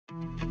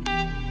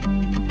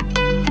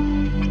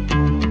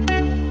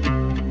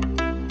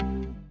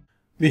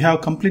We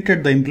have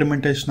completed the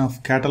implementation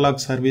of catalog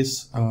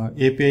service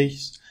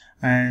APIs,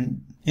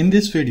 and in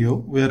this video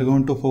we are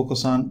going to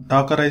focus on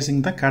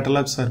Dockerizing the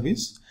catalog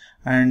service,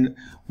 and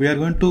we are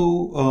going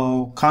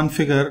to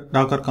configure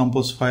Docker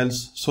Compose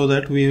files so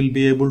that we will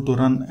be able to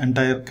run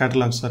entire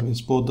catalog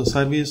service, both the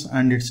service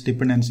and its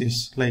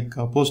dependencies like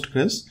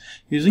Postgres,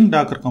 using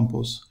Docker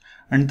Compose.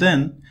 And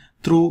then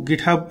through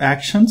GitHub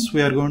Actions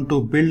we are going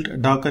to build a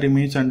Docker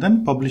image and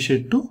then publish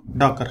it to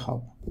Docker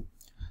Hub.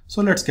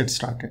 So let's get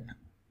started.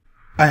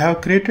 I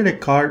have created a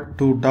card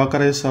to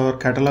Dockerize our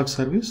catalog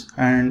service,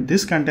 and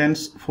this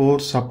contains 4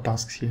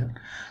 subtasks here.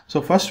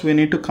 So first we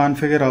need to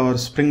configure our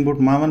springboot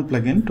maven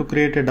plugin to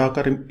create a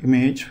Docker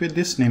image with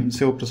this name,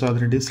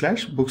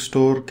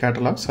 sivaprasad_bookstore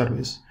catalog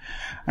service.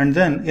 And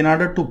then in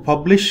order to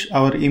publish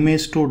our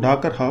image to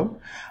Docker Hub,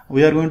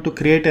 we are going to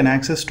create an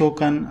access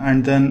token,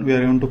 and then we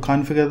are going to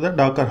configure the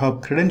Docker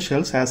Hub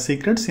credentials as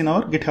secrets in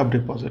our GitHub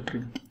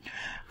repository.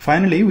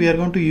 Finally, we are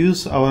going to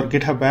use our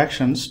GitHub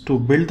Actions to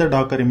build the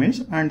Docker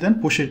image and then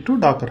push it to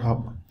Docker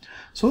Hub.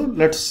 So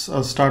let's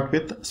start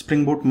with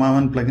Spring Boot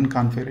Maven plugin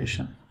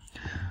configuration.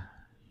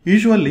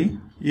 Usually,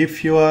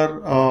 if you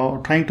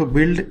are trying to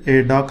build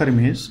a Docker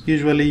image,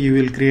 usually you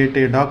will create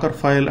a Docker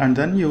file and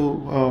then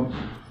you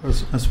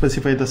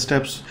specify the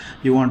steps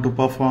you want to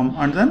perform,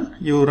 and then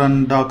you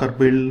run docker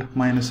build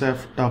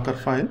 -f docker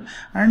file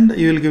and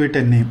you will give it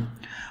a name.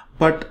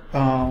 But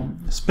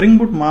Spring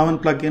Boot Maven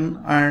plugin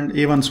and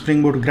even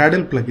Spring Boot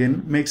Gradle plugin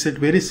makes it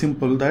very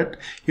simple that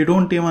you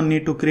don't even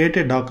need to create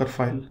a Docker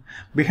file.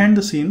 Behind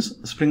the scenes,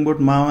 Spring Boot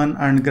Maven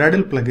and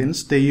Gradle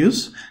plugins, they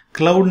use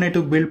Cloud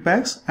Native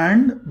Buildpacks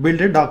and build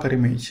a Docker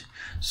image.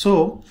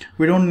 So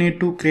we don't need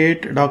to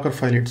create a Docker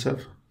file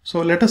itself.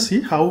 So let us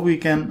see how we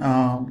can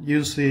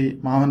use the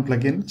Maven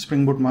plugin,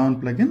 Spring Boot Maven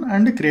plugin,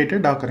 and create a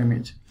Docker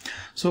image.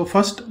 So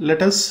first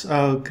let us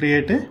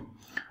create a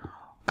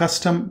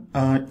custom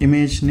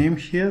image name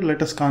here.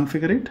 Let us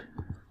configure it.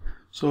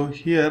 So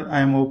here I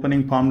am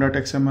opening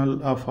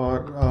pom.xml of our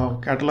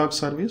catalog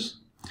service.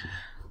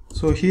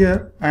 So here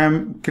I am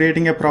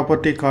creating a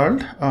property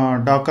called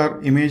Docker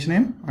image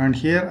name, and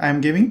here I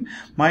am giving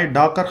my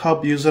Docker Hub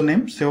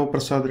username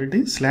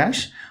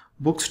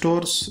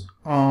sivaprasad_bookstores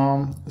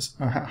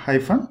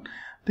hyphen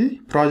the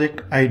project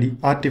ID,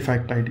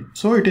 artifact ID.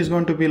 So it is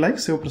going to be like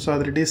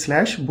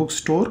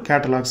sivaprasad_bookstore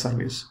catalog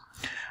service.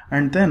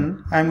 And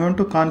then I'm going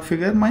to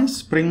configure my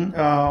Spring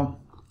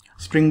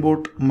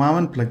Boot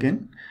Maven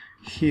plugin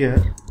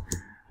here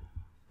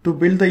to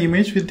build the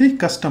image with the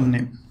custom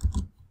name.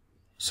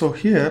 So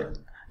here,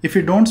 if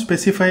you don't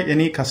specify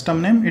any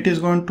custom name, it is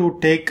going to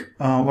take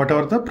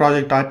whatever the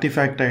project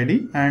artifact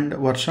ID and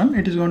version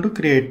it is going to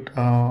create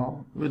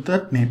with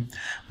that name.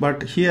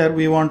 But here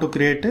we want to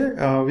create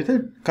with a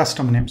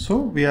custom name, so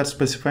we are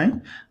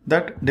specifying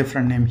that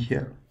different name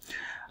here.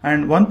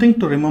 And one thing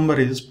to remember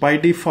is, by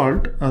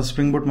default,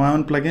 Spring Boot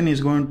Maven plugin is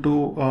going to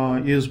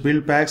use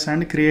build packs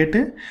and create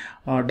a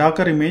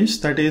Docker image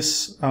that is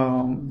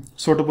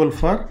suitable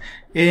for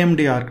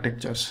AMD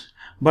architectures.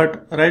 But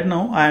right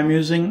now I am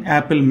using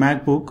Apple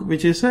MacBook,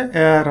 which is a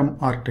ARM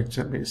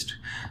architecture based.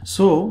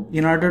 So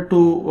in order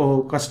to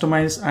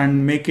customize and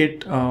make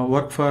it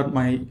work for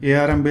my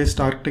ARM based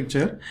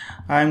architecture,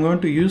 I am going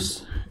to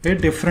use a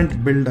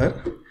different builder,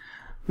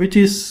 which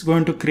is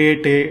going to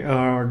create a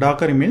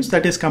Docker image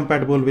that is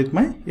compatible with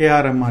my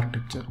ARM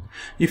architecture.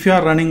 If you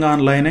are running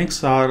on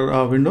Linux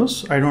or Windows,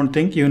 I don't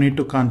think you need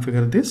to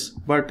configure this.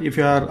 But if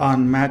you are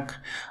on Mac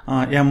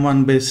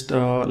M1 based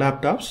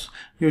laptops,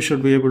 you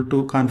should be able to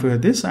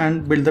configure this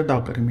and build the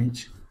Docker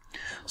image.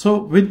 So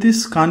with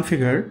this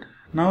configured,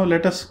 now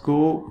let us go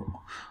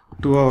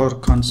to our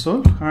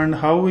console and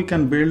how we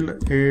can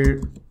build a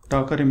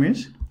Docker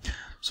image.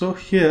 So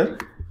here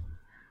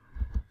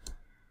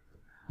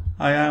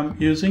I am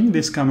using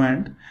this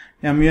command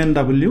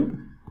munw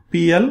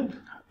pl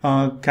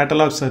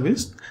catalog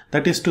service,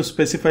 that is to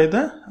specify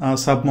the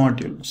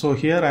submodule. So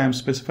here I am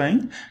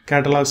specifying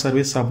catalog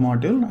service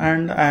submodule,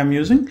 and I am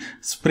using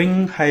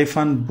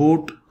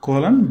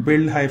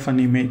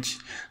spring-boot:build-image.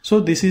 So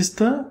this is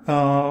the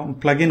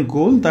plugin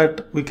goal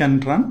that we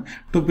can run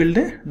to build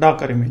a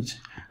Docker image.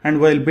 And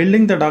while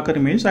building the Docker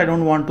image, I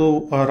don't want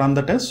to run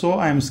the test, so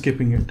I am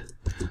skipping it.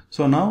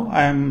 So now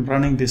I am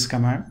running this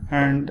command,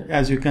 and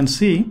as you can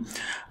see,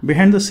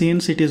 behind the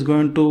scenes it is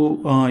going to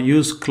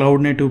use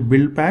Cloud Native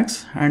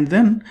Buildpacks, and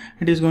then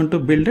it is going to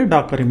build a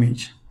Docker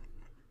image.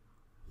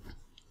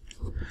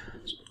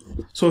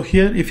 So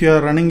here, if you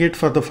are running it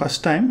for the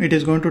first time, it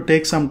is going to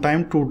take some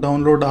time to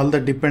download all the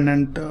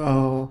dependent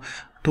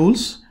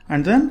tools,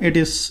 and then it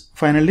is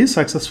finally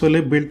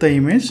successfully built the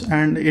image,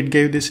 and it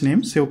gave this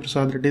name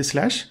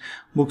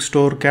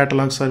sivaprasad_bookstore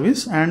catalog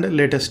service and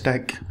latest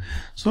tag.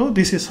 So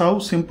this is how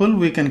simple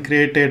we can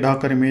create a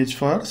Docker image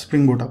for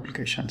Spring Boot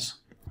applications.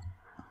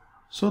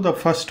 So the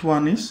first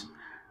one is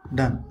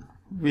done.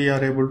 We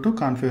are able to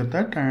configure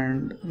that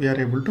and we are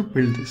able to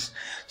build this.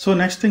 So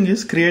next thing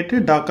is create a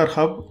Docker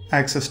Hub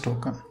access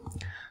token.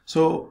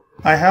 So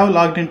I have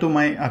logged into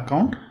my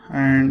account,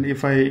 and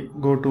if I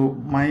go to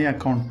my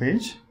account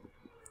page,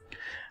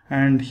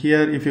 And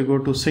here if you go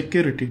to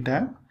security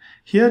tab,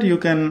 here you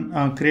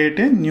can create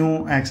a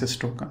new access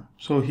token.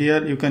 So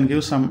here you can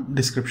give some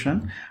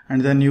description,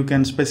 and then you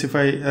can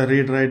specify a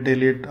read, write,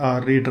 delete,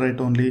 or read, write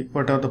only,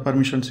 what are the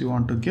permissions you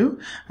want to give.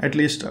 At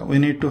least we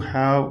need to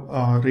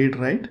have read,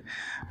 write,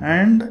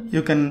 and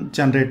you can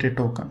generate a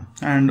token.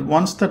 And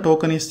once the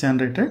token is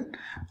generated,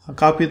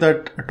 copy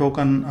that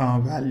token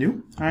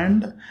value,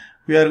 and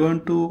we are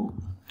going to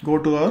go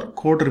to our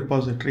code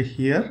repository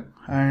here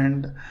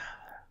and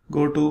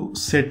go to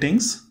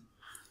settings.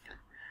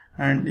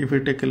 And if we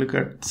take a look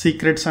at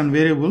secrets and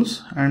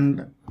variables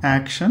and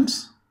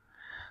actions,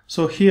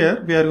 so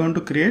here we are going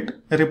to create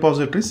a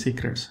repository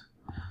secrets.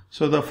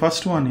 So the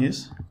first one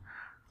is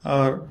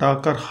our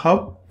Docker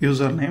Hub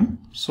username.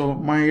 So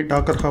my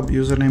Docker Hub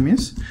username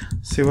is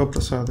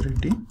SivaLabs,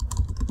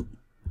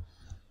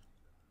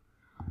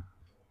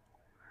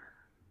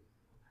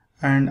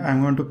 and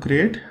I'm going to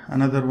create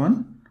another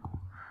one,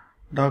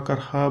 Docker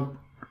Hub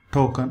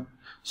token.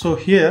 So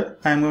here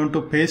I'm going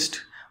to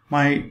paste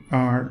my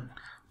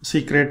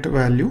secret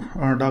value,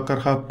 Docker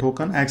Hub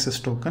token,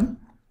 access token.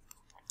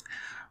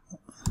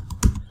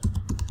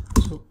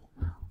 So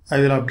I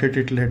will update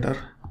it later.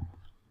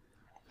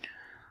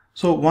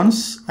 So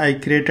once I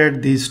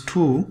created these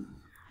two,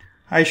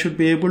 I should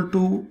be able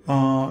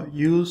to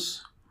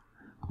use,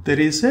 there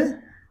is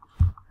a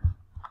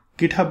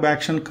GitHub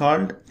action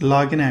called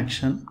login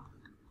action.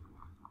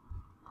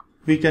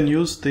 We can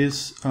use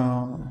this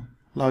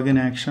login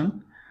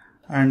action,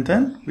 and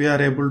then we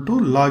are able to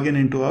log in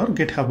into our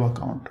GitHub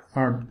account,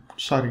 or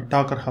sorry,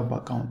 Docker Hub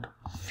account.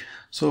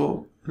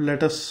 So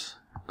let us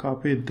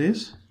copy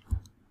this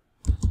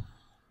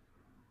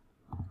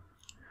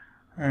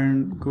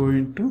and go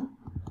into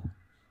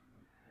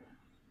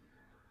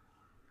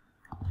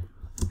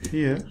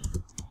here.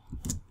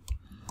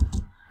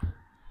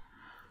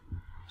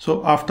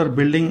 So after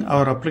building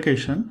our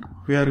application,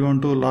 we are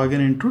going to log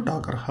in into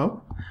Docker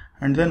Hub,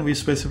 and then we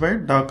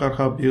specified Docker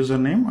Hub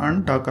username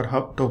and Docker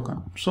Hub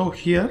token. So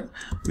here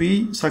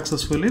we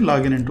successfully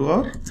log in into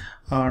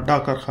our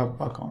Docker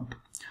Hub account.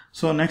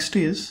 So next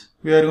is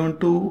we are going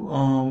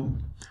to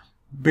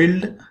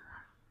build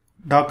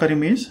Docker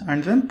image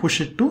and then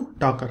push it to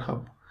Docker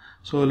Hub.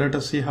 So let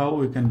us see how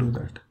we can do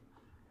that.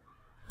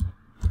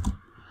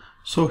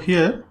 So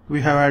here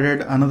we have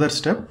added another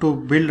step to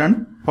build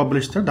and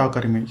publish the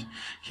Docker image.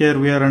 Here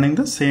we are running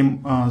the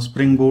same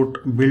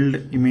springboot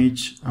build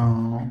image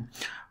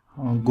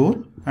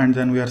goal, and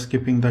then we are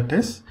skipping the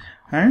test,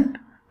 and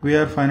we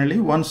are finally,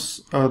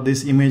 once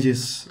this image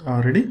is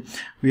ready,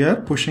 we are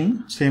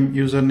pushing same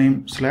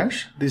username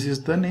 / this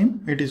is the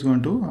name it is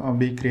going to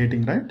be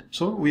creating, right?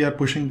 So we are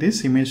pushing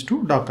this image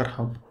to Docker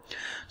Hub.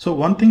 So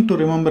one thing to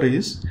remember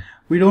is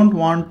we don't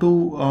want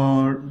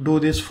to do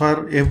this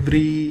for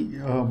every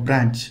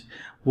branch.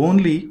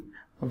 Only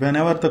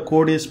whenever the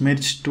code is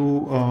merged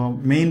to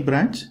main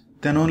branch,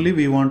 then only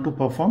we want to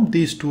perform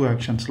these two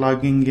actions,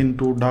 logging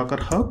into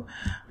Docker Hub,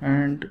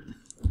 and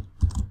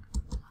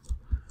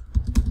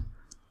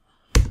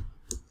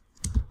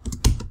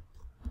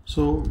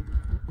so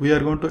we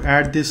are going to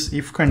add this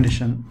if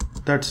condition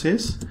that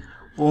says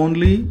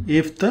only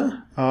if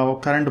the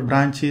current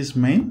branch is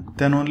main,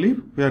 then only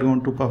we are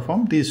going to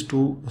perform these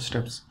two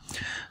steps.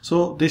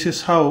 So this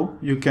is how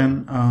you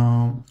can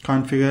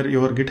configure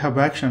your GitHub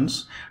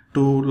Actions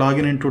to log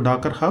in into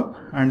Docker Hub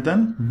and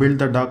then build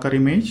the Docker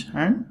image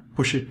and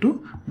push it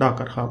to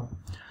Docker Hub.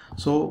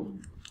 So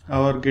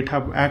our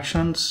GitHub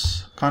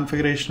Actions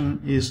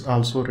configuration is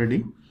also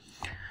ready.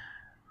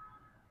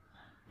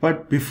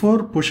 But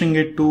before pushing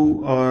it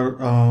to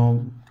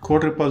our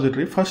code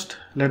repository, first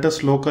let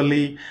us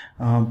locally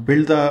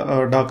build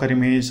the Docker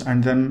image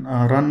and then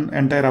run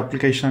entire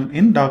application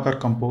in Docker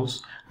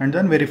Compose and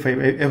then verify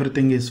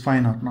everything is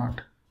fine or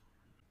not.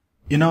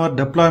 In our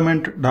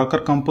deployment Docker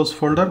Compose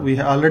folder, we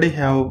already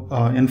have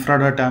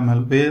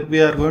infra.yaml where we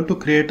are going to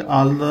create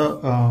all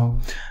the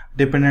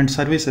dependent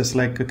services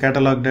like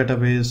catalog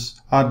database,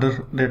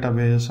 order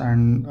database,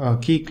 and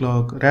key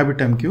cloak,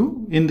 rabbitmq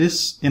in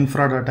this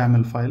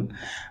infra.yaml file.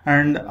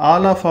 And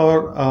all of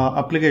our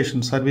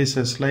application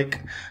services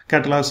like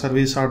catalog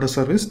service, order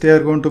service, they are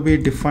going to be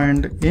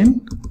defined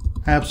in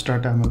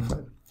apps.yaml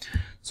file.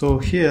 So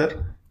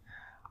here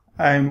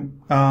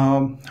I'm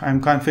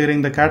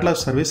configuring the catalog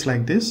service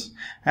like this.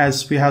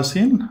 As we have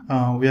seen,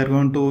 we are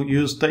going to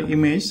use the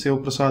image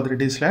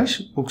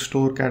SivaLabs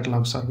 /bookstore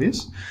catalog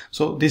service.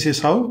 So this is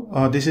how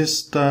this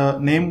is the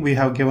name we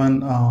have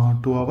given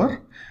to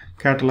our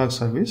catalog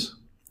service.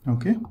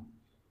 Okay,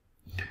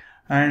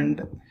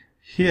 and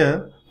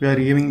here we are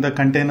giving the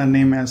container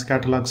name as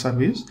catalog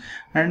service,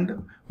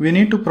 and we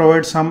need to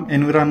provide some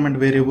environment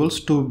variables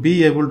to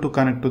be able to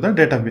connect to the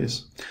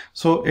database.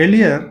 So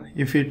earlier,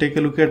 if you take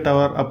a look at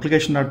our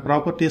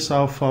application.properties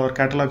of our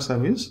catalog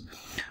service,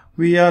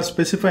 we are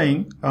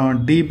specifying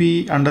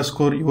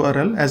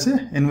db_url as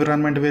an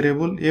environment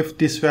variable. If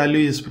this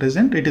value is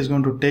present, it is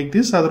going to take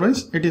this,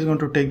 otherwise it is going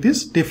to take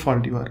this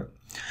default URL.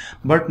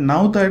 But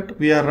now that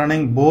we are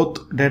running both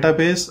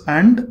database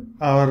and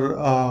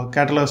our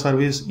catalog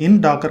service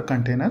in Docker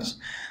containers,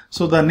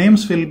 So the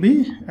names will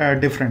be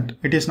different.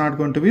 It is not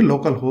going to be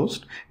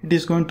localhost. It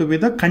is going to be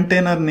the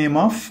container name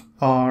of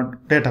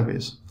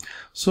database.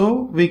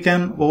 So we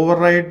can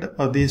override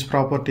these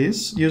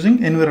properties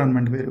using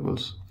environment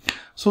variables.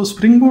 So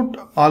Spring Boot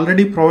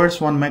already provides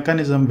one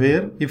mechanism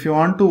where if you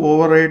want to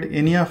override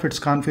any of its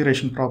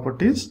configuration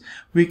properties,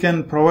 we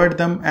can provide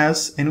them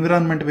as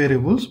environment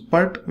variables,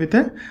 but with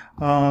a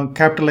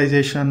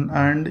capitalization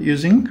and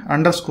using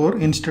underscore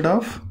instead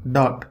of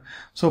dot.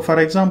 So for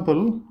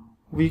example,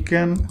 we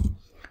can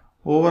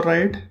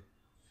override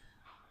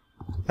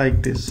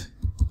like this.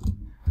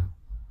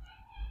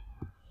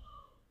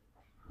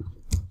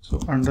 So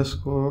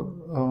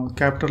underscore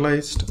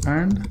capitalized,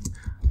 and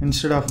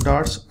instead of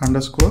dots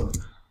underscore,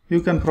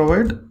 you can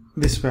provide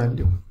this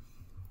value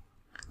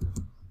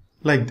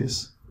like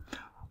this.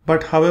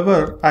 But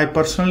however, I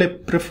personally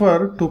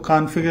prefer to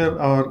configure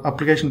our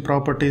application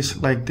properties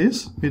like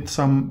this with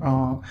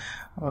some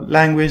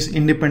language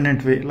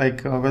independent way,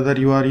 like whether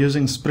you are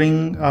using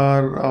Spring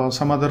or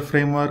some other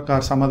framework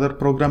or some other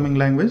programming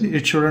language,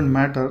 it shouldn't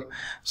matter.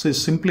 So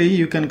simply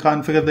you can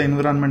configure the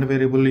environment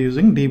variable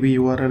using db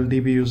URL,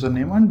 db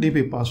username and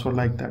db password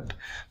like that.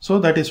 So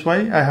that is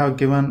why I have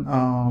given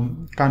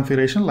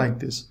configuration like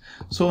this.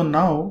 So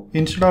now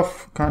instead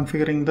of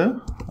configuring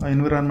the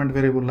environment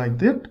variable like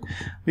that,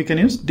 we can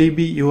use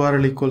db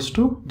URL equals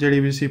to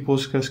JDBC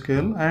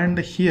PostgreSQL, and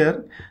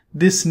here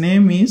this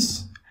name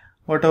is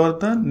whatever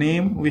the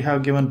name we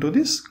have given to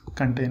this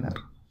container.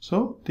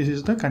 So this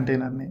is the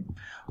container name.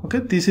 Okay,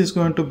 this is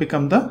going to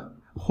become the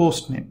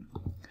host name.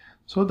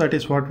 So that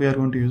is what we are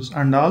going to use.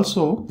 And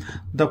also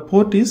the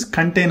port is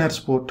containers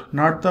port,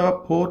 not the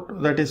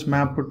port that is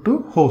mapped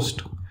to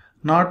host,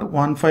 not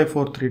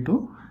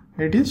 15432,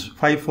 it is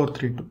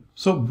 5432.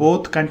 So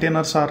both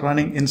containers are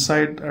running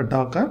inside a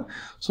Docker.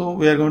 So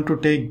we are going to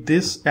take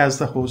this as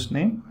the host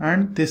name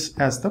and this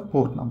as the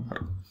port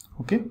number.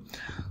 Okay,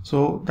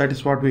 so that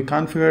is what we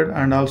configured,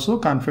 and also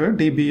configured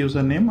db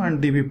username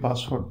and db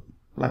password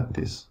like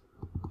this.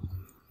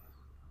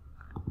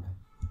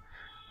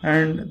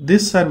 And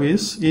this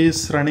service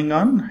is running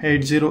on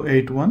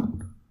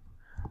 8081,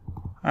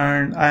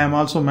 and I am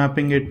also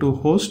mapping it to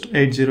host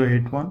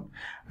 8081.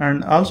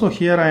 And also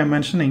here I am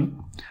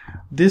mentioning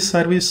this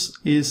service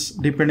is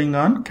depending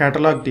on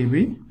catalog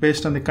DB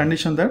based on the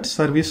condition that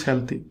service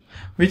healthy,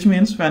 which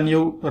means when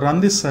you run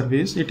this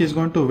service, it is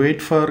going to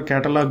wait for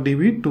catalog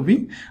DB to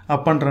be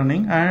up and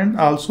running and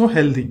also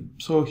healthy.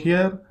 So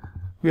here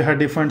we have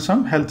defined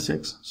some health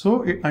checks.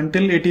 So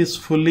until it is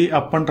fully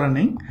up and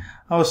running,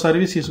 our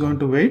service is going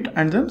to wait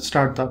and then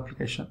start the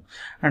application.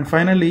 And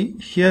finally,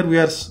 here we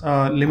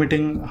are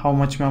limiting how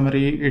much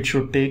memory it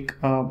should take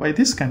by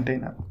this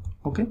container.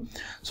 Okay,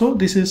 so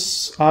this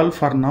is all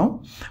for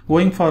now.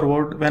 Going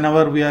forward,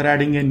 whenever we are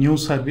adding a new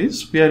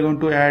service, we are going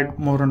to add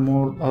more and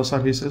more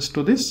services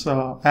to this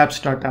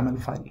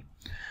apps.yaml file.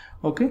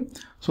 Okay,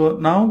 so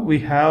now we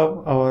have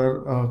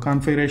our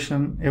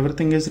configuration,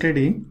 everything is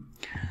ready.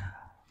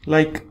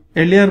 Like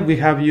earlier we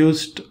have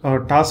used a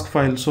task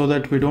file so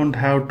that we don't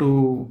have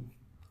to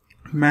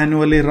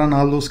manually run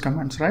all those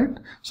commands, right?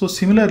 So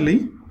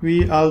similarly,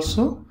 we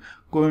also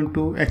going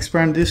to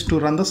expand this to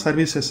run the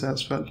services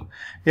as well.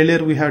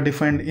 Earlier we have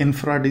defined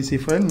infra DC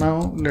file.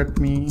 Now let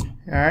me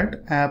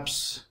add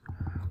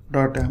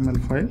apps.yaml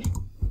file.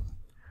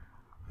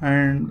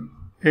 And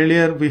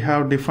earlier we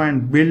have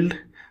defined build,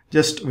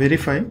 just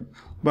verify,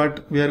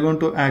 but we are going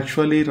to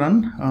actually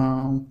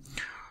run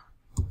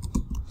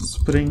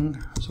Spring,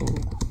 so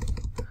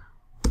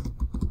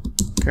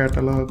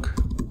catalog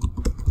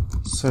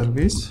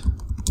service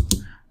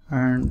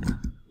and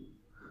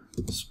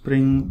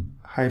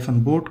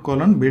spring-boot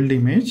build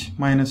image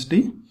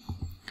 -d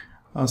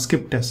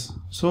skip test.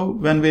 So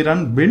when we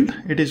run build,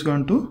 it is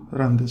going to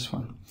run this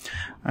one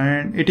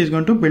and it is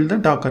going to build the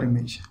Docker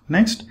image.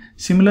 Next,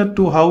 similar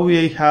to how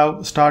we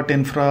have start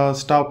infra,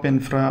 stop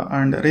infra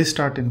and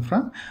restart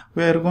infra,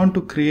 we are going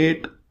to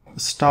create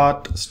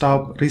start,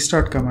 stop,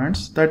 restart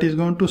commands that is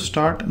going to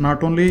start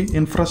not only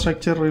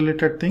infrastructure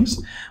related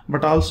things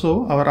but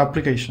also our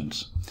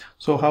applications.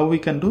 So how we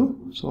can do?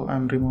 So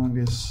I'm removing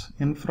this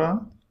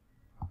infra.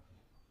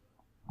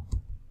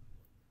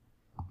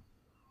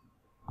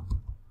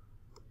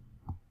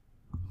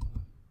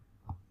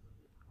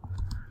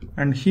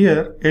 And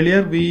here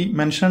earlier we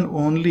mentioned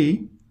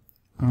only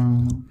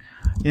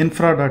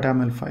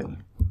infra.yaml file,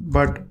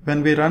 but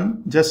when we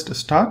run just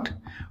start,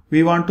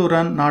 we want to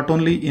run not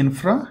only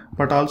infra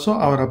but also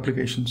our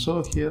application.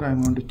 So here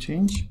I'm going to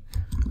change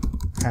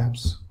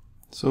apps.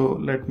 So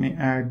let me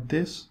add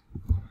this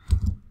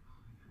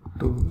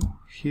to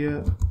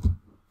here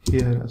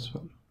as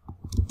well.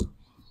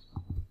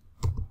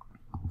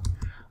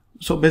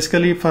 So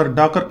basically for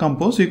Docker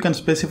Compose, you can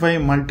specify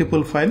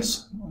multiple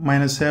files,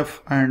 -f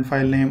and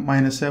file name,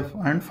 -f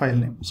and file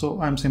name. So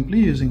I'm simply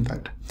using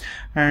that.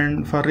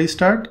 And for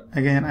restart,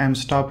 again, I'm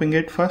stopping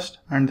it first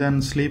and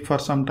then sleep for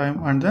some time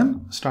and then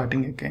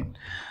starting again.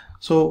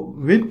 So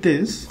with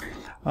this,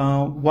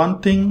 one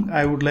thing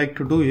I would like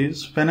to do is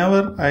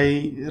whenever I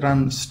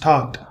run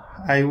start,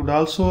 I would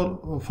also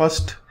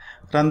first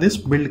run this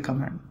build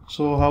command.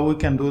 So how we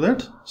can do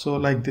that? So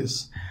like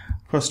this.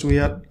 First we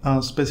are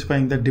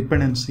specifying the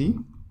dependency.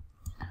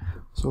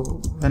 So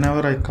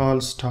whenever I call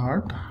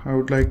start, I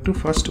would like to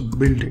first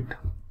build it.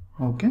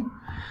 Okay.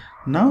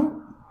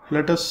 Now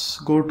let us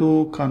go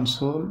to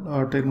console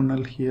or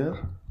terminal here.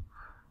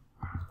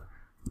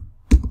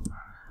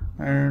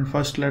 And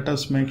first let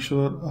us make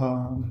sure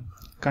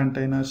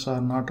containers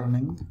are not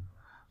running.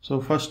 So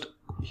first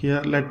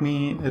here let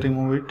me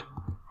remove it.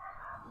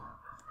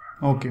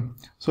 Okay,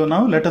 so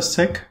now let us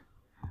check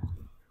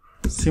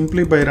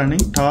simply by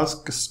running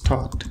task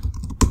start.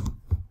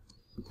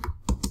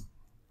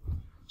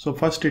 So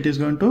first it is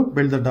going to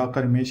build the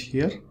Docker image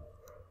here.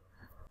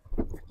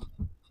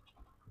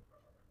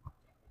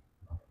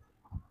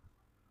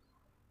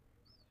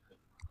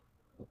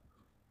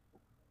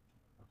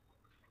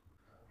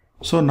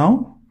 So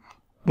now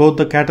both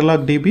the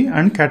catalog DB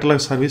and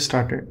catalog service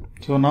started.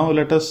 So now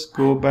let us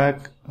go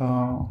back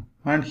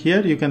and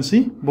here you can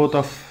see both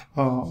of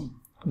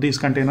these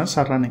containers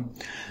are running.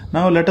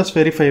 Now let us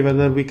verify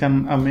whether we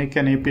can make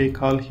an API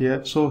call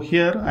here. So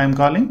here I am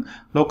calling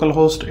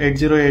localhost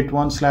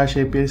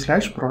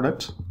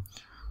 8081/API/products.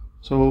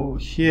 So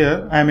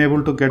here I am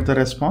able to get the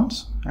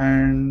response,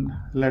 and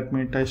let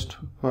me test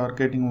for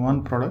getting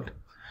one product.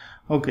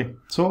 Okay,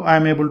 so I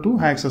am able to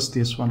access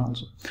this one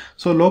also.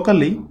 So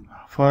locally,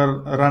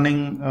 for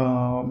running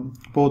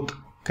both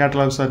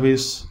catalog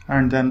service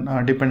and then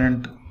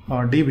dependent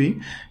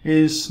DB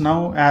is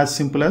now as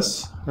simple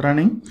as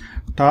running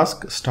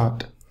task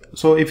start.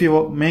 So if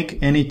you make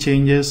any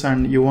changes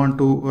and you want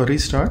to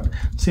restart,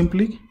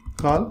 simply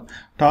call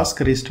task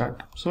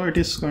restart. So it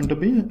is going to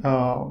be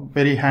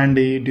very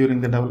handy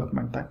during the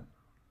development time.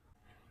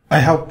 I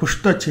have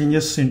pushed the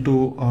changes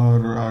into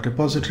our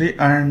repository,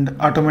 and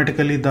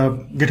automatically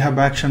the GitHub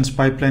Actions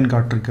pipeline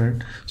got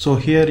triggered. So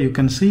here you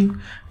can see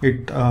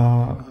it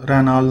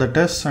ran all the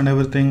tests and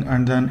everything,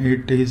 and then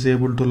it is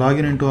able to log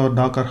in into our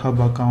Docker Hub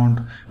account,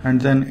 and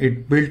then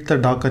it built the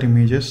Docker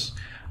images,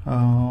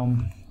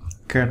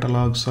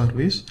 catalog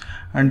service,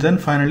 and then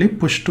finally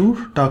push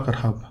to Docker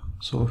Hub.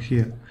 So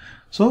here.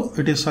 So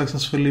it is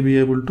successfully be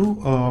able to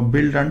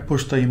build and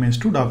push the image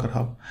to Docker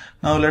Hub.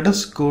 Now let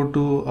us go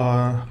to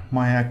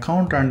my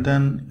account, and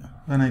then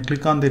when I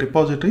click on the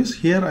repositories,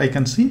 here I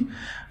can see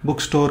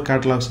bookstore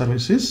catalog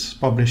services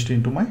published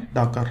into my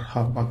Docker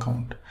Hub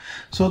account.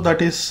 So that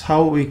is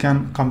how we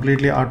can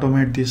completely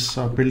automate this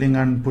building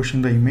and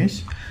pushing the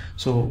image.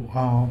 So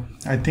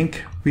I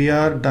think we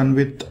are done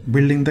with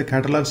building the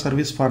catalog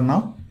service for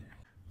now.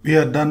 We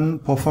are done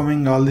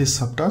performing all these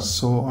subtasks,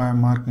 so I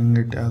am marking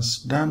it as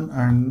done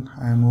and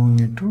I am moving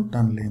it to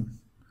done lane.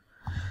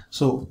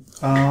 So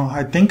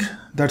I think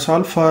that's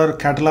all for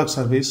catalog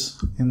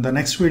service. In the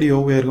next video,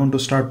 we are going to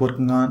start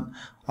working on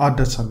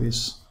order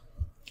service.